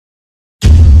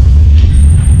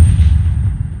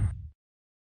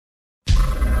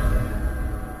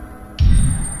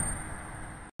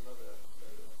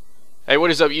what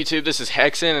is up YouTube? This is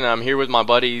Hxyn and I'm here with my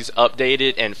buddies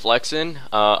Updated and Flxyn.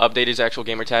 Updated's actual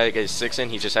gamer tag is Sixyn,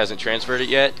 he just hasn't transferred it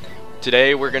yet.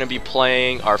 Today we're going to be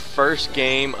playing our first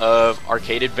game of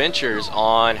Arcade Adventures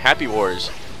on Happy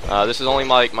Wars. This is only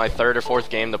like my third or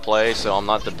fourth game to play, so I'm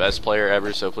not the best player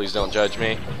ever, so please don't judge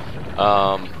me.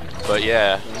 But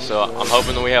yeah, so I'm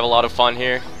hoping that we have a lot of fun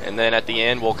here, and then at the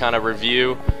end we'll kind of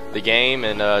review the game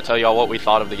and tell y'all what we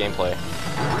thought of the gameplay.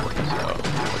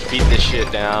 Beat this shit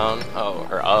down. Oh,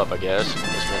 or up, I guess.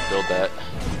 Just won't build that.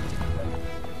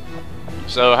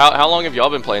 So, how long have y'all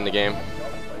been playing the game?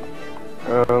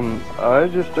 I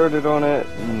just started on it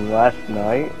last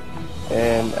night,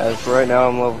 and as for right now,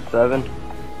 I'm level 7,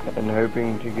 and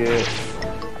hoping to get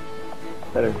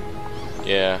better.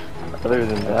 Yeah. Other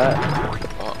than that,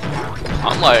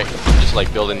 I'm just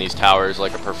like building these towers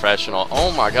like a professional.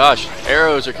 Oh my gosh,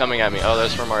 arrows are coming at me. Oh,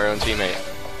 that's from our own teammate.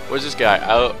 What is this guy?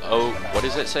 What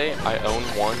does it say? I own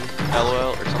one,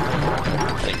 LOL, or something?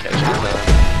 I didn't catch it.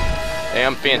 Hey,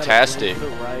 I'm fantastic.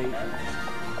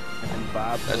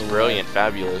 That's brilliant,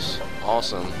 fabulous,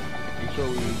 awesome.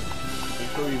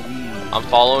 I'm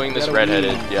following this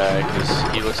redheaded guy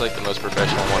because he looks like the most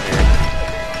professional one here.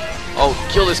 Oh,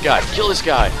 kill this guy! Kill this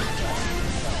guy!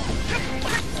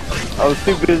 I was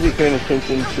too busy paying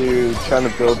attention to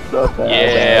trying to build stuff.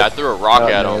 Yeah, I threw a rock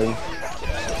at him.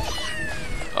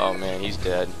 Oh man, he's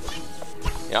dead.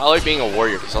 Yeah, I like being a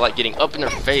warrior because I like getting up in their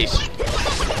face.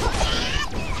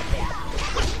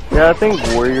 Yeah, I think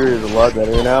warrior is a lot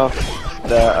better now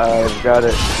that I've got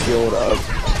it skilled up.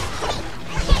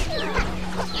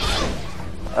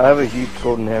 I have a huge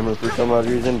golden hammer for some odd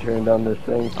reason. Turning down this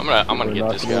thing. I'm gonna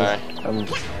get this guy. I'm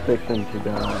fixing to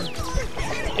die.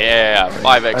 Yeah,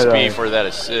 5 XP for that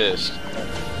assist.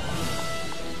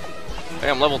 Hey,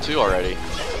 I'm level 2 already.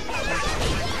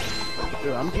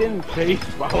 Dude, I'm getting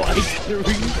chased by like 3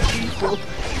 people,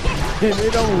 and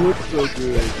it don't look so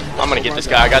good. I'm gonna get this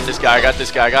guy. I got this guy. I got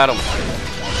this guy. I got him.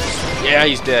 Yeah,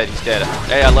 he's dead. He's dead.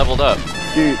 Hey, I leveled up.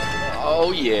 Dude.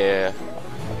 Oh yeah.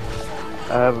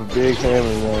 I have a big hammer,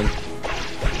 man.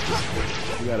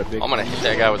 You got a big. I'm gonna hit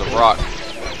that guy with a rock.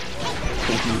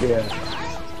 Yeah.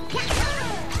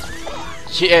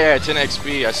 Yeah, 10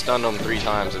 XP. I stunned him 3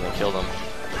 times and then killed him.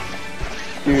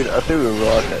 Dude, I threw a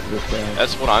rock at this guy.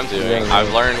 That's what I'm doing.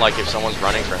 I've learned, like, if someone's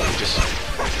running from me, just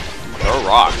throw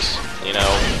rocks, you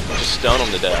know, just stone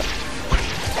them to death.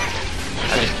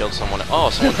 I just killed someone. Oh,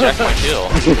 someone jacked my kill.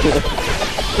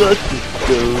 Such a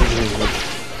stone.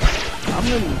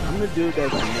 I'm the dude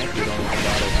that's naked on the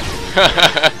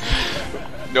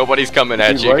bottom. Nobody's coming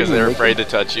at you because they're afraid to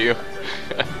touch you.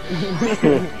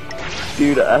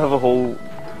 Dude, I have a whole...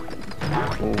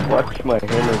 Watch my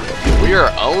hammer. We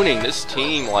are owning. This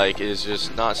team, like, is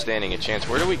just not standing a chance.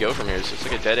 Where do we go from here? It's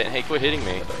like a dead end. Hey, quit hitting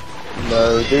me.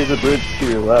 No, there's a bridge to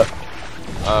your left.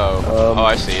 Oh, oh,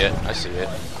 I see it. I see it.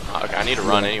 Okay, I need to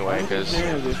run anyway, because...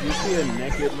 If you see a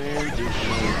naked man,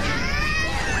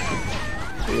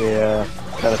 yeah,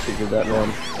 kind of figured that,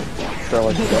 man. Sound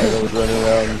like the guy that was running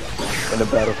around in a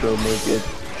battlefield naked.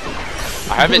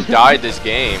 I haven't died this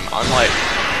game. I'm like...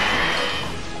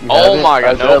 Oh my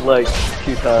god, no. I've died like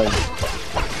 2 times.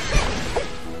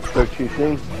 Spoke too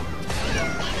soon?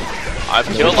 I've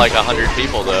killed like 100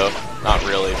 people though. Not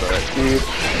really, but... Dude,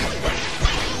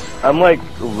 I'm like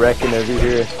wrecking over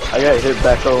here. I got hit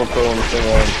back on the thing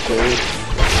on stage.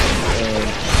 And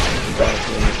back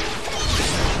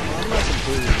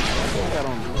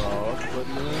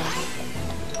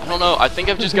I don't know, I think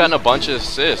I've just gotten a bunch of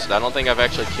assists. I don't think I've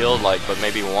actually killed like, but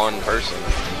maybe one person.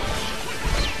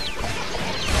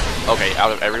 Okay,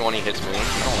 out of everyone he hits me. I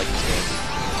don't like this game.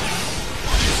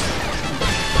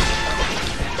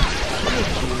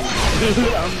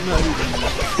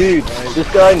 Dude, this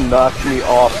guy knocked me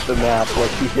off the map.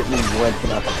 Like, he hit me once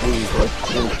and I flew like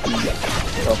 4 feet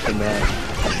off the map.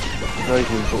 It's not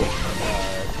even cool.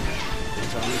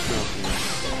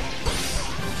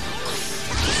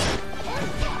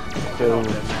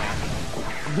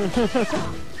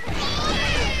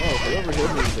 Oh, whoever hit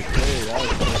me is the carry. That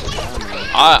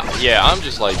was yeah, I'm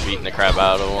just like beating the crap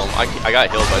out of him. I got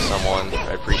healed by someone.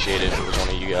 I appreciate it if it was one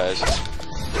of you guys.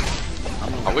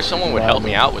 I wish someone would help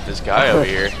me out with this guy over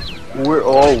here. We're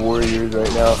all warriors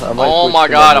right now. Oh my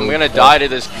god, I'm gonna die to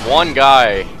this one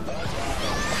guy.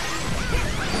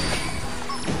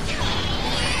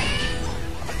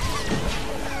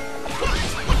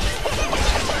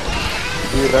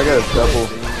 Dude, I got a double.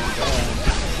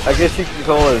 I guess you could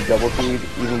call it a double feed,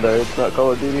 even though it's not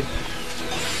Call of Duty.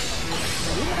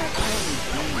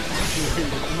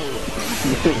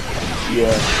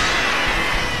 Yeah.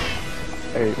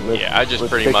 Hey, yeah, I just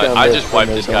pretty much, I just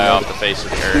wiped this guy off the face of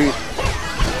the earth.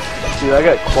 Dude, I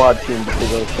got quad team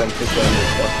because I was trying to pick on this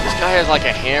stuff. This guy has like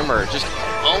a hammer. Just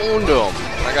owned him.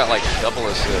 I got like double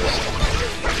assists.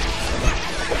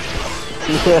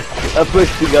 I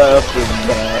pushed the guy up the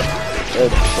map.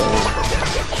 That's funny.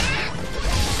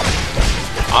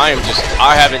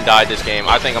 I haven't died this game.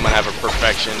 I think I'm gonna have a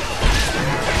perfection.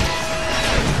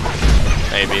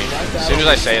 Maybe. As soon as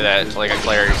I say that, like a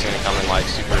player is gonna come and like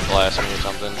super blast me or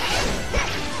something.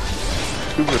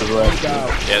 Super blast.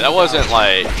 Yeah, that wasn't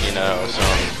like, you know,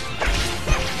 some.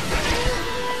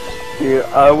 Dude,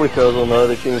 I wish I was on the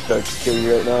other team so I could kill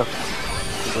you right now.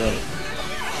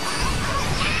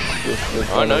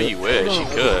 Oh, I know you wish you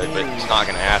could, but it's not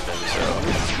gonna happen, so.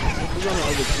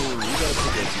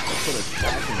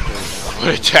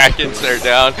 Put attack insert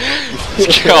down.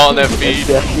 Just get on that feed.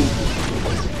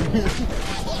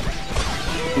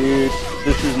 Dude,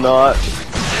 this is not.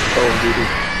 Oh, dude.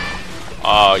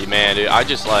 Oh, man, dude. I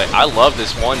love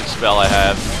this one spell I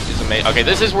have. It's amazing. Okay,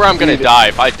 this is where I'm gonna die.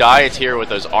 If I die, it's here with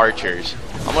those archers.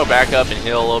 I'm gonna back up and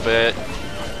heal a little bit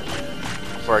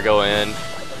before I go in.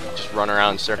 Just run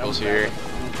around in circles here.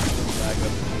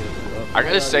 I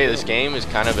gotta say, this game is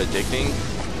kind of addicting.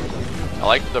 I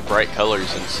like the bright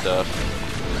colors and stuff.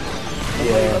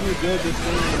 Yeah.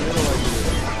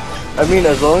 I mean,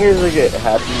 as long as I get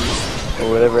happy, or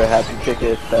whatever, happy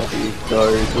tickets, happy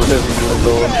stars, whatever you want to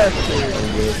call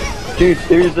them. Dude,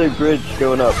 there's a bridge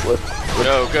going up. Let's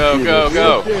go. Get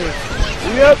up there!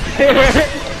 Get up there!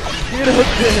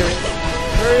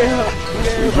 Hurry up!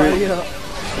 Get everybody up!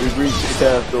 We've reached the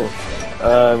castle.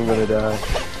 I'm gonna die.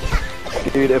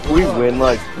 Dude, if we win,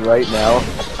 like, right now,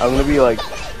 I'm gonna be like,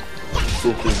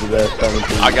 this is the best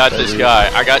commentator. I got this guy.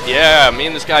 Yeah, me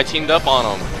and this guy teamed up on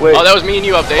him. Wait, oh, that was me and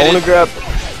you updated. I wanna grab,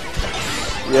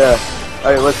 yeah.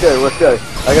 Alright, let's go.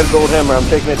 I got a gold hammer, I'm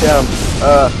taking it down.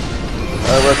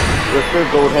 Let's go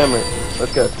gold hammer.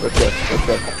 Let's go.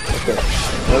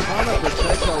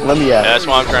 Let me at it. Yeah, that's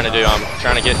what I'm trying to do. I'm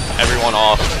trying to get everyone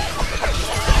off.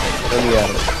 Let me at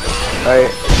it.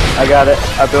 Alright, I got it.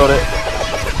 I built it.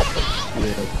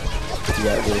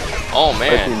 Yeah, dude. Oh,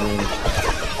 man.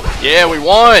 Yeah, we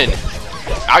won!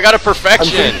 I got a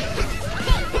perfection!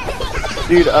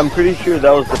 Dude, I'm pretty sure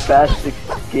that was the fastest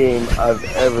game I've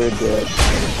ever did.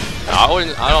 No,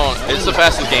 I don't, it's the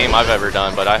fastest game I've ever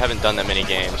done, but I haven't done that many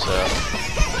games, so.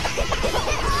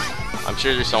 I'm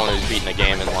sure there's someone who's beaten a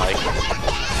game in like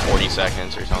 40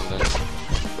 seconds or something,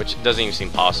 which doesn't even seem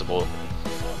possible,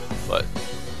 but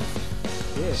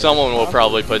someone will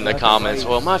probably put in the comments,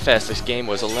 well, my fastest game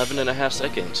was 11.5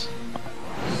 seconds.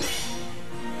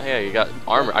 Hey, you got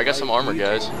armor. I got some armor,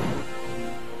 guys.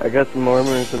 I got some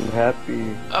armor and some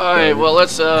happy. Alright, well,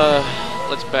 let's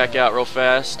back out real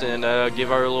fast and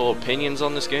give our little opinions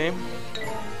on this game.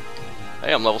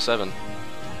 Hey, I'm level 7.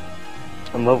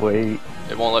 I'm level 8.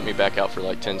 It won't let me back out for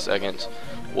like 10 seconds.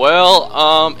 Well,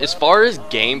 as far as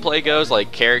gameplay goes,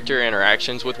 like character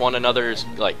interactions with one another,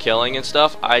 like killing and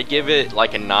stuff, I give it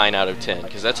like a 9 out of 10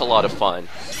 because that's a lot of fun.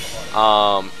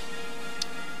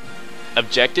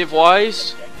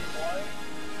 Objective-wise,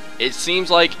 it seems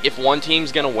like if one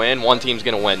team's gonna win, one team's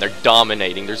gonna win. They're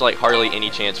dominating. There's like hardly any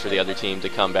chance for the other team to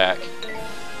come back.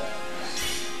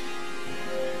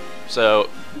 So,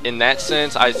 in that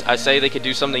sense, I say they could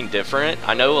do something different.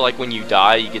 I know, like, when you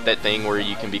die, you get that thing where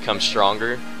you can become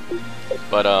stronger.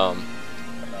 But,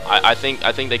 I think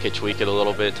they could tweak it a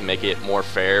little bit to make it more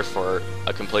fair for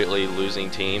a completely losing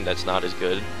team that's not as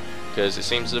good. Because it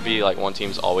seems to be like one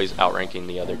team's always outranking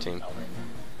the other team.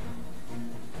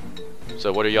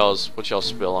 So what's y'all's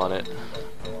spill on it?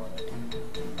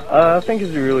 I think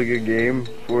it's a really good game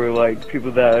for like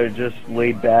people that are just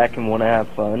laid back and want to have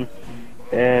fun.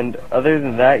 And other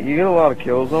than that, you get a lot of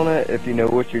kills on it if you know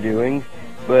what you're doing.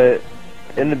 But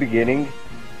in the beginning,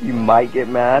 you might get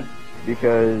mad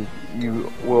because you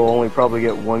will only probably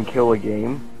get 1 kill a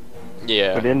game.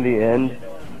 Yeah. But in the end,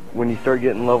 when you start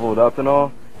getting leveled up and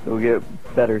all, you'll get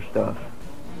better stuff.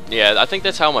 Yeah, I think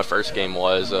that's how my first game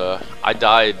was. I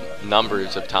died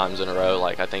numbers of times in a row,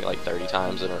 like I think like 30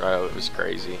 times in a row. It was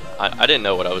crazy. I didn't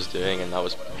know what I was doing, and I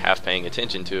was half paying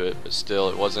attention to it, but still,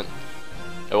 it wasn't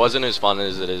as fun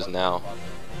as it is now.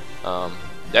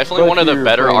 Definitely one of the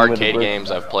better arcade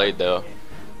games I've played, though,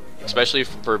 especially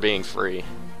for being free.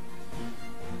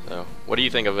 So, what do you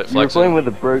think of it, Flxyn? You were playing with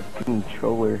a broke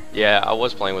controller. Yeah, I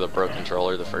was playing with a broke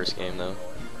controller the first game, though.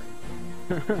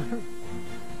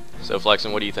 So,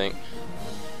 Flxyn, what do you think?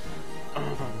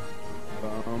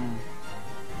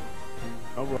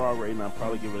 Overall rating, I'd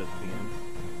probably give it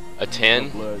a 10. A 10?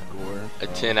 Blood, gore. A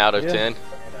 10 out of 10?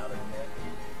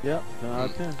 Yep, 10 out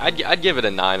of 10. I'd give it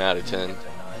a 9 out of 10.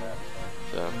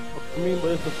 So. I mean,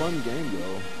 but it's a fun game,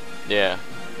 though. Yeah.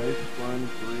 It's fun,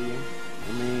 free.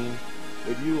 I mean,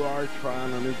 if you are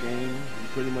trying a new game, you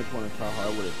pretty much want to try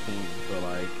hard with a team. So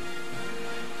like,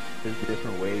 there's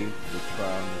different ways to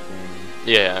try on the game.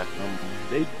 Yeah.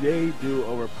 They do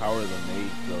overpower the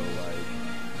mage, so like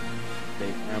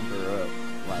they amp her up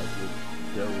like with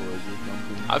steroids or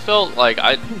something. I felt like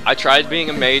I tried being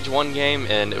a mage one game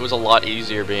and it was a lot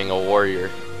easier being a warrior.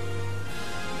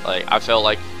 Like I felt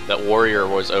like that warrior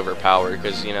was overpowered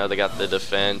because you know they got the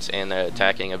defense and the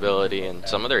attacking ability, and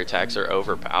some of their attacks are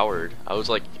overpowered. I was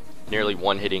like nearly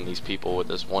one-hitting these people with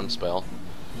this one spell.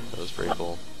 That was pretty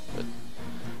cool. But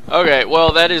okay,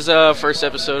 well that is first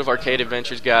episode of Arcade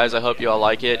Adventures, guys. I hope you all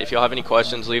like it. If y'all have any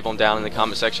questions, leave them down in the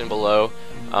comment section below.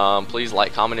 Please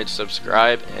like, comment, and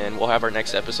subscribe, and we'll have our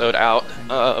next episode out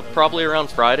probably around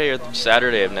Friday or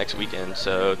Saturday of next weekend.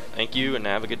 So thank you and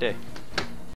have a good day.